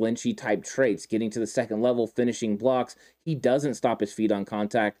the McGlinchey type traits, getting to the second level, finishing blocks. He doesn't stop his feet on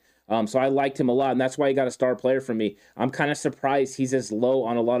contact. So I liked him a lot, and that's why he got a star player for me. I'm kind of surprised he's as low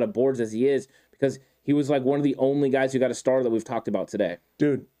on a lot of boards as he is, because he was like one of the only guys who got a star that we've talked about today.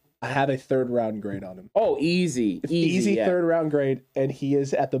 Dude, I have a 3rd round grade on him. Oh, easy. Easy yeah. 3rd round grade, and he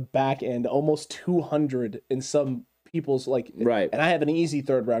is at the back end, almost 200 in some people's right. And I have an easy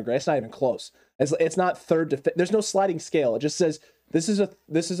 3rd round grade. It's not even close. It's not third to fifth. There's no sliding scale. It just says this is a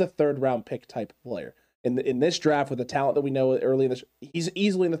 3rd round pick type player. In this draft with the talent that we know early in this, he's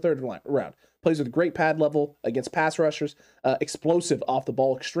easily in the 3rd round. Plays with great pad level against pass rushers, explosive off the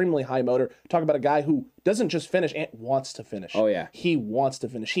ball, extremely high motor. Talk about a guy who doesn't just finish and wants to finish. Oh yeah, he wants to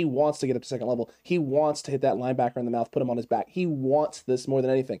finish. He wants to get up to second level. He wants to hit that linebacker in the mouth, put him on his back. He wants this more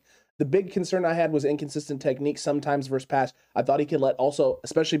than anything. The big concern I had was inconsistent technique sometimes versus pass. I thought he could let also,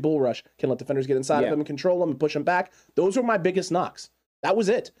 especially bull rush, can let defenders get inside of him and control him and push him back. Those were my biggest knocks. That was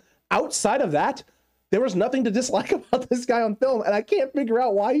it. Outside of that, there was nothing to dislike about this guy on film, and I can't figure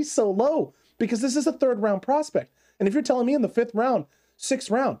out why he's so low, because this is a 3rd round prospect. And if you're telling me in the 5th round, 6th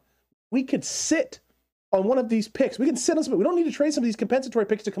round, we could sit on one of these picks. We can sit on some. We don't need to trade some of these compensatory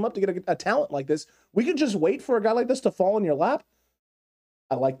picks to come up to get a talent like this. We could just wait for a guy like this to fall in your lap.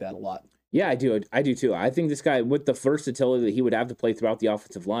 I like that a lot. Yeah, I do. I do too. I think this guy, with the versatility that he would have to play throughout the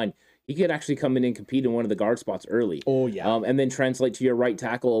offensive line, he could actually come in and compete in one of the guard spots early. Oh yeah. And then translate to your right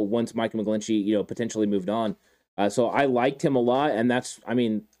tackle once Mike McGlinchey, potentially moved on. So I liked him a lot, and I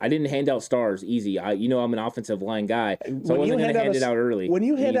didn't hand out stars easy. I'm an offensive line guy, so I wasn't going to hand it out early. When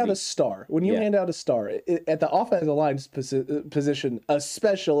you hand out a star, at the offensive line position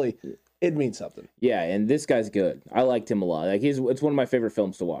especially, it means something. Yeah, and this guy's good. I liked him a lot. Like it's one of my favorite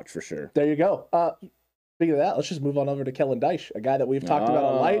films to watch for sure. There you go. Speaking of that, let's just move on over to Kellen Deich, a guy that we've talked about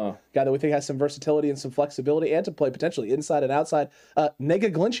a lot, guy that we think has some versatility and some flexibility, and to play potentially inside and outside.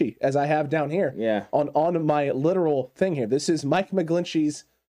 Nega Glinchey, as I have down here, on my literal thing here. This is Mike McGlinchey's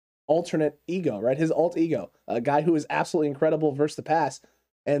alternate ego, right? His alt ego, a guy who is absolutely incredible versus the pass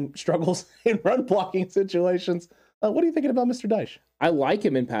and struggles in run blocking situations. What are you thinking about Mr. Deich? I like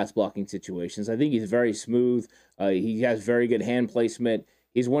him in pass blocking situations. I think he's very smooth. He has very good hand placement.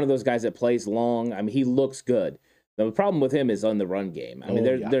 He's one of those guys that plays long. I mean, he looks good. The problem with him is on the run game. I mean,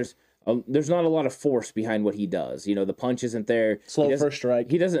 there's not a lot of force behind what he does. The punch isn't there. Slow first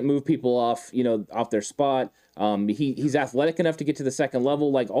strike. He doesn't move people off their spot. He's athletic enough to get to the second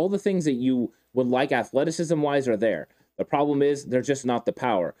level. Like all the things that you would like athleticism wise are there. The problem is they're just not the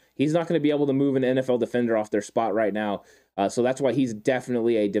power. He's not going to be able to move an NFL defender off their spot right now. So that's why he's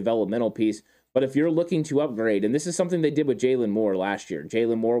definitely a developmental piece. But if you're looking to upgrade, and this is something they did with Jalen Moore last year.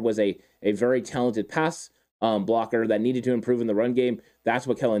 Jalen Moore was a very talented pass blocker that needed to improve in the run game. That's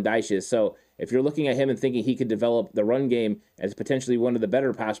what Kellen Deich is. So if you're looking at him and thinking he could develop the run game as potentially one of the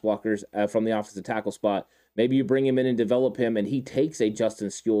better pass blockers from the offensive tackle spot, maybe you bring him in and develop him, and he takes a Justin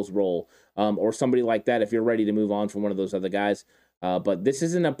Skewell's role or somebody like that if you're ready to move on from one of those other guys. But this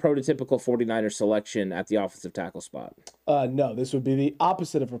isn't a prototypical 49er selection at the offensive tackle spot. No, this would be the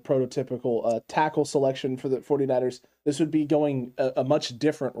opposite of a prototypical tackle selection for the 49ers. This would be going a much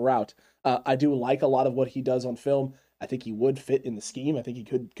different route. I do like a lot of what he does on film. I think he would fit in the scheme. I think he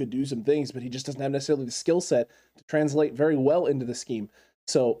could do some things, but he just doesn't have necessarily the skill set to translate very well into the scheme.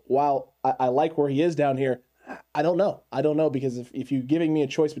 So while I like where he is down here, I don't know because if you're giving me a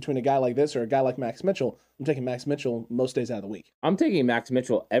choice between a guy like this or a guy like Max Mitchell, I'm taking Max Mitchell most days out of the week. I'm taking Max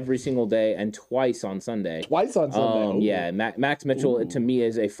Mitchell every single day and twice on Sunday. Yeah, Max Mitchell to me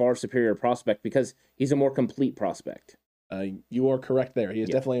is a far superior prospect because he's a more complete prospect. You are correct there. He is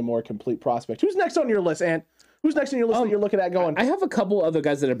definitely a more complete prospect. Who's next on your list, Ant? Who's next on your list that you're looking at going? I have a couple other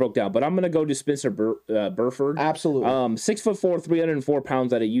guys that I broke down, but I'm going to go to Spencer Burford. Absolutely. 6'4", 304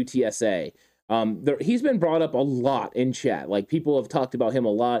 pounds out of UTSA. He's been brought up a lot in chat. Like people have talked about him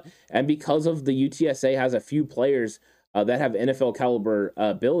a lot, and because of the UTSA has a few players that have NFL caliber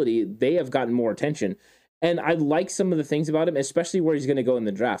ability, they have gotten more attention. And I like some of the things about him, especially where he's going to go in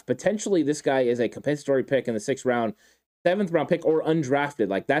the draft. Potentially, this guy is a compensatory pick in the 6th round, 7th round pick, or undrafted.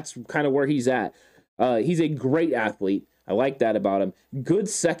 Like that's kind of where he's at. He's a great athlete. I like that about him. Good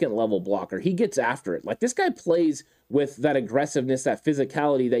second level blocker. He gets after it. Like this guy plays with that aggressiveness, that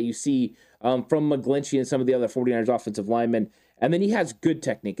physicality that you see from McGlinchey and some of the other 49ers offensive linemen. And then he has good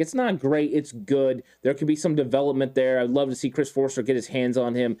technique. It's not great. It's good. There could be some development there. I'd love to see Chris Forster get his hands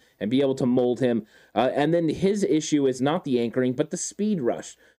on him and be able to mold him. And then his issue is not the anchoring, but the speed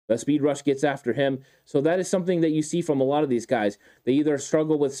rush. The speed rush gets after him. So that is something that you see from a lot of these guys. They either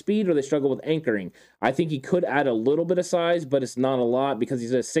struggle with speed or they struggle with anchoring. I think he could add a little bit of size, but it's not a lot because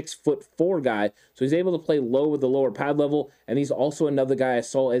he's a 6'4" guy. So he's able to play low with the lower pad level. And he's also another guy I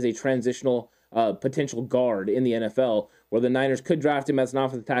saw as a transitional potential guard in the NFL, where the Niners could draft him as an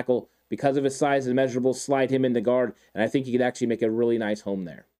offensive tackle because of his size and measurables, slide him into guard. And I think he could actually make a really nice home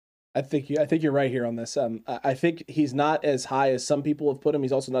there. I think you're right here on this. I think he's not as high as some people have put him.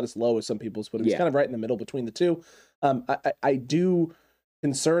 He's also not as low as some people have put him. He's kind of right in the middle between the two. I do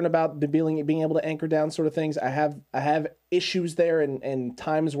concern about being able to anchor down sort of things. I have issues there and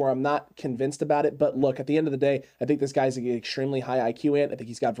times where I'm not convinced about it. But look, at the end of the day, I think this guy's an extremely high IQ ant. I think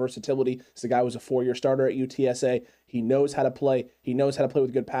he's got versatility. This guy was a 4-year starter at UTSA. He knows how to play. He knows how to play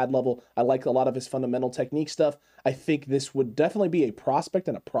with good pad level. I like a lot of his fundamental technique stuff. I think this would definitely be a prospect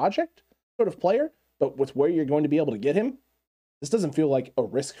and a project sort of player, but with where you're going to be able to get him, this doesn't feel like a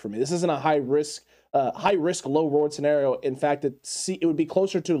risk for me. This isn't a high risk, low reward scenario. In fact, it would be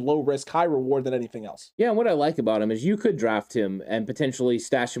closer to low risk, high reward than anything else. Yeah, and what I like about him is you could draft him and potentially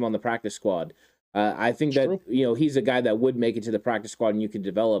stash him on the practice squad. I think that he's a guy that would make it to the practice squad and you could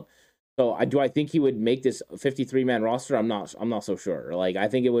develop. So I think he would make this 53-man roster? I'm not so sure. Like I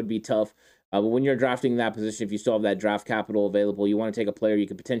think it would be tough. But when you're drafting that position, if you still have that draft capital available, you want to take a player you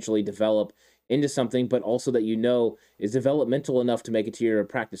could potentially develop into something, but also that is developmental enough to make it to your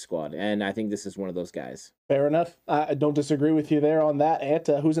practice squad. And I think this is one of those guys. Fair enough. I don't disagree with you there on that. Ant,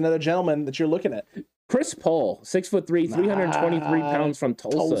 who's another gentleman that you're looking at? Chris Paul, 6'3", 323 pounds from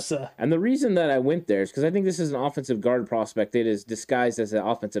Tulsa. And the reason that I went there is because I think this is an offensive guard prospect. It is disguised as an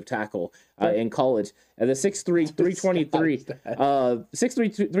offensive tackle in college. And the 6'3", 323,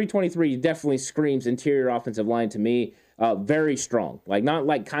 6'3", 323 definitely screams interior offensive line to me. Very strong, like not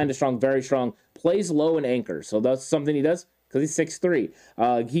like kind of strong, very strong. Plays low and anchors, so that's something he does. Because he's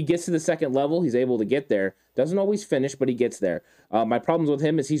 6'3". He gets to the second level. He's able to get there. Doesn't always finish, but he gets there. My problems with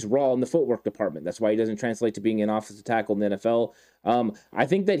him is he's raw in the footwork department. That's why he doesn't translate to being an offensive tackle in the NFL. I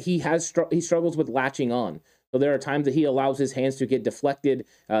think that he struggles with latching on. So there are times that he allows his hands to get deflected,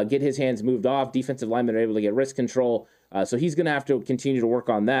 get his hands moved off. Defensive linemen are able to get wrist control. So he's going to have to continue to work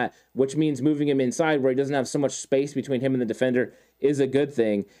on that, which means moving him inside where he doesn't have so much space between him and the defender is a good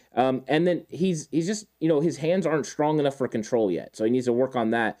thing. And then he's just, his hands aren't strong enough for control yet. So he needs to work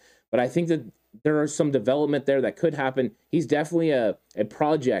on that. But I think that there is some development there that could happen. He's definitely a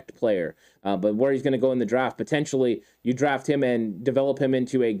project player. But where he's going to go in the draft, potentially you draft him and develop him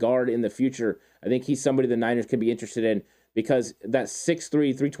into a guard in the future. I think he's somebody the Niners can be interested in. Because that 6'3",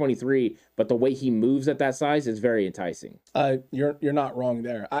 323, but the way he moves at that size is very enticing. You're not wrong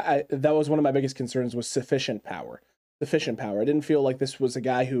there. I that was one of my biggest concerns was sufficient power. Sufficient power. I didn't feel like this was a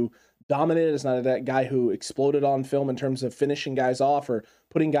guy who dominated. It's not that guy who exploded on film in terms of finishing guys off or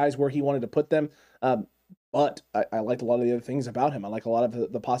putting guys where he wanted to put them. But I liked a lot of the other things about him. I like a lot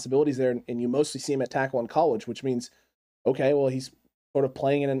of the possibilities there, and you mostly see him at tackle in college, which means, okay, well, he's sort of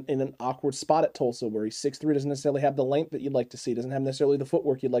playing in an awkward spot at Tulsa where he's 6'3", doesn't necessarily have the length that you'd like to see, doesn't have necessarily the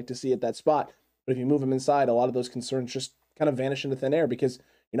footwork you'd like to see at that spot. But if you move him inside, a lot of those concerns just kind of vanish into thin air because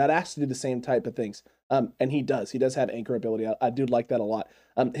you're not asked to do the same type of things. And he does. He does have anchor ability. I do like that a lot.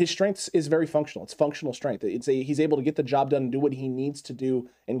 His strength is very functional. It's functional strength. He's able to get the job done and do what he needs to do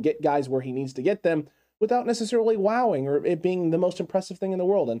and get guys where he needs to get them without necessarily wowing or it being the most impressive thing in the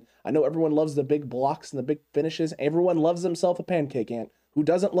world. And I know everyone loves the big blocks and the big finishes. Everyone loves himself a pancake ant. Who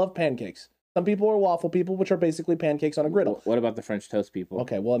doesn't love pancakes? Some people are waffle people, which are basically pancakes on a griddle. What about the French toast people?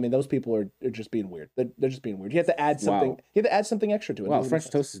 Okay, well, I mean, those people are just being weird. They're just being weird. You have to add something. Wow. You have to add something extra to it. Wow, French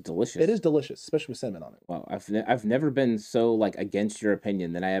toast is delicious. It is delicious, especially with cinnamon on it. Wow, I've never been so against your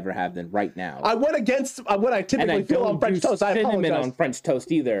opinion than I ever have than right now. I went against what I typically feel on French toast. I apologize. Cinnamon on French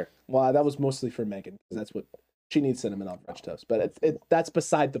toast either. Well, that was mostly for Megan because that's what. She needs cinnamon on French toast, but that's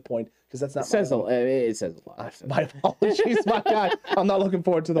beside the point because that's not. It says a lot. My apologies, my God. I'm not looking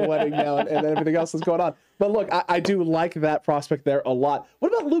forward to the wedding now and everything else that's going on. But look, I do like that prospect there a lot.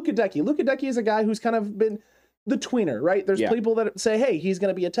 What about Luka Decky? Luka Decky is a guy who's kind of been the tweener, right? There's people that say, hey, he's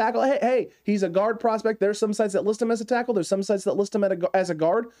going to be a tackle. Hey, he's a guard prospect. There's some sites that list him as a tackle. There's some sites that list him as a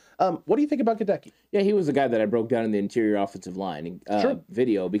guard. What do you think about Gadecki? Yeah, he was the guy that I broke down in the interior offensive line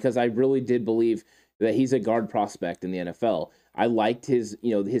video because I really did believe that he's a guard prospect in the NFL. I liked his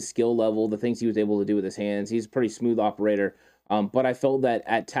skill level, the things he was able to do with his hands. He's a pretty smooth operator. But I felt that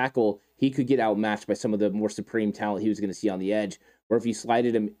at tackle, he could get outmatched by some of the more supreme talent he was going to see on the edge. Or if you slide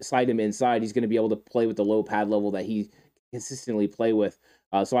him inside, he's going to be able to play with the low pad level that he consistently play with.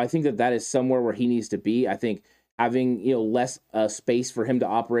 So I think that is somewhere where he needs to be. I think having less space for him to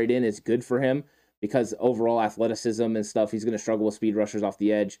operate in is good for him because overall athleticism and stuff, he's going to struggle with speed rushers off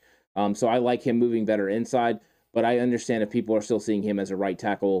the edge. So I like him moving better inside, but I understand if people are still seeing him as a right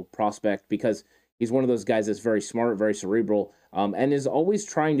tackle prospect because he's one of those guys that's very smart, very cerebral, and is always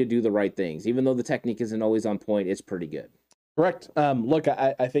trying to do the right things. Even though the technique isn't always on point, it's pretty good. Correct. Look,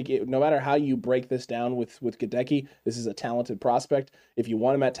 I think no matter how you break this down with Gadecki, this is a talented prospect. If you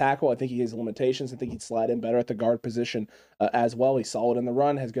want him at tackle, I think he has limitations. I think he'd slide in better at the guard position as well. He's solid in the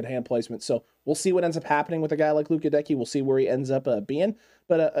run, has good hand placement. So we'll see what ends up happening with a guy like Luka Gadecki. We'll see where he ends up being.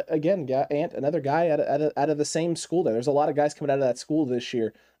 But again, Ant, another guy out of the same school there. There's a lot of guys coming out of that school this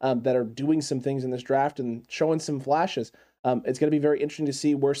year that are doing some things in this draft and showing some flashes. It's going to be very interesting to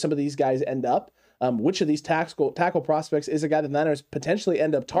see where some of these guys end up. Which of these tackle prospects is a guy that the Niners potentially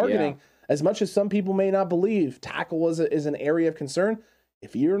end up targeting? Yeah. As much as some people may not believe tackle is an area of concern,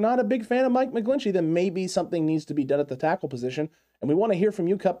 if you're not a big fan of Mike McGlinchey, then maybe something needs to be done at the tackle position. And we want to hear from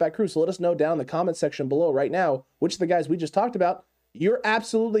you, Cutback Crew. So let us know down in the comment section below right now which of the guys we just talked about you're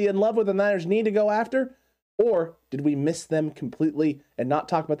absolutely in love with the Niners need to go after, or did we miss them completely and not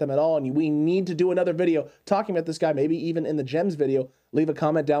talk about them at all? And we need to do another video talking about this guy, maybe even in the Gems video. Leave a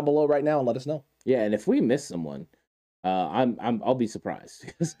comment down below right now and let us know. Yeah, and if we miss someone, I'll be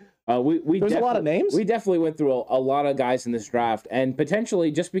surprised. There's a lot of names. We definitely went through a lot of guys in this draft, and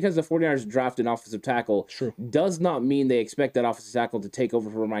potentially just because the 49ers draft an offensive tackle does not mean they expect that offensive tackle to take over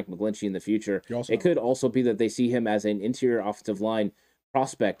for Mike McGlinchey in the future. It could also be that they see him as an interior offensive line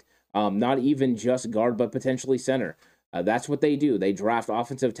prospect, not even just guard, but potentially center. That's what they do. They draft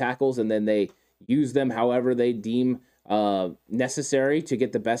offensive tackles, and then they use them however they deem necessary to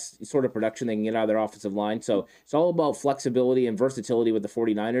get the best sort of production they can get out of their offensive line. So it's all about flexibility and versatility with the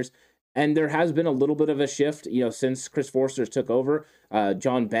 49ers. And there has been a little bit of a shift, since Chris Foerster took over.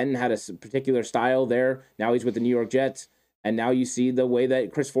 John Benton had a particular style there. Now he's with the New York Jets. And now you see the way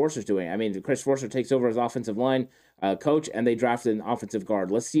that Chris Foerster's doing. I mean, Chris Foerster takes over as offensive line coach, and they drafted an offensive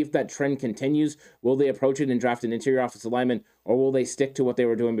guard. Let's see if that trend continues. Will they approach it and draft an interior offensive lineman, or will they stick to what they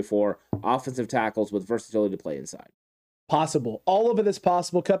were doing before, offensive tackles with versatility to play inside? Possible. All of it is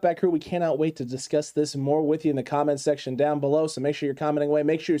possible. Cutback Crew, we cannot wait to discuss this more with you in the comment section down below. So make sure you're commenting away.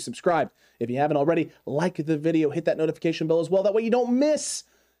 Make sure you're subscribed. If you haven't already, like the video, hit that notification bell as well. That way you don't miss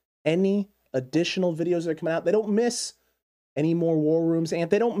any additional videos that are coming out. They don't miss any more war rooms, and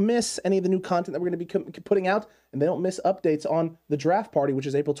they don't miss any of the new content that we're going to be putting out, and they don't miss updates on the draft party, which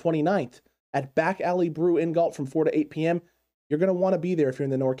is April 29th at Back Alley Brew in Galt from 4 to 8 p.m. You're going to want to be there if you're in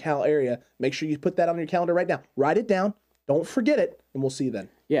the NorCal area. Make sure you put that on your calendar right now. Write it down. Don't forget it, and we'll see you then.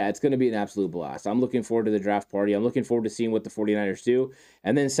 Yeah, it's going to be an absolute blast. I'm looking forward to the draft party. I'm looking forward to seeing what the 49ers do,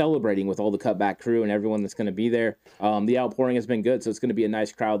 and then celebrating with all the Cutback Crew and everyone that's going to be there. The outpouring has been good, so it's going to be a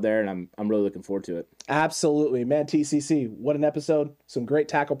nice crowd there, and I'm really looking forward to it. Absolutely. Man, TCC, what an episode. Some great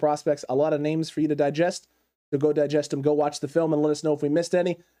tackle prospects. A lot of names for you to digest. So go digest them, go watch the film, and let us know if we missed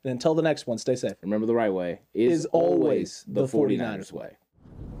any. And until the next one, stay safe. Remember, the right way is always the 49ers way.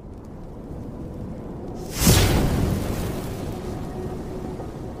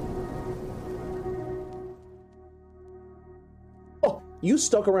 You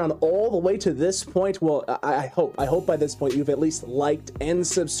stuck around all the way to this point. Well, I hope by this point you've at least liked and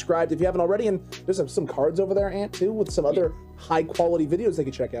subscribed if you haven't already. And there's some cards over there, Ant, too, with some other high quality videos they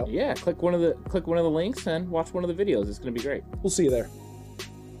can check out. Yeah, click one of the links and watch one of the videos. It's going to be great. We'll see you there.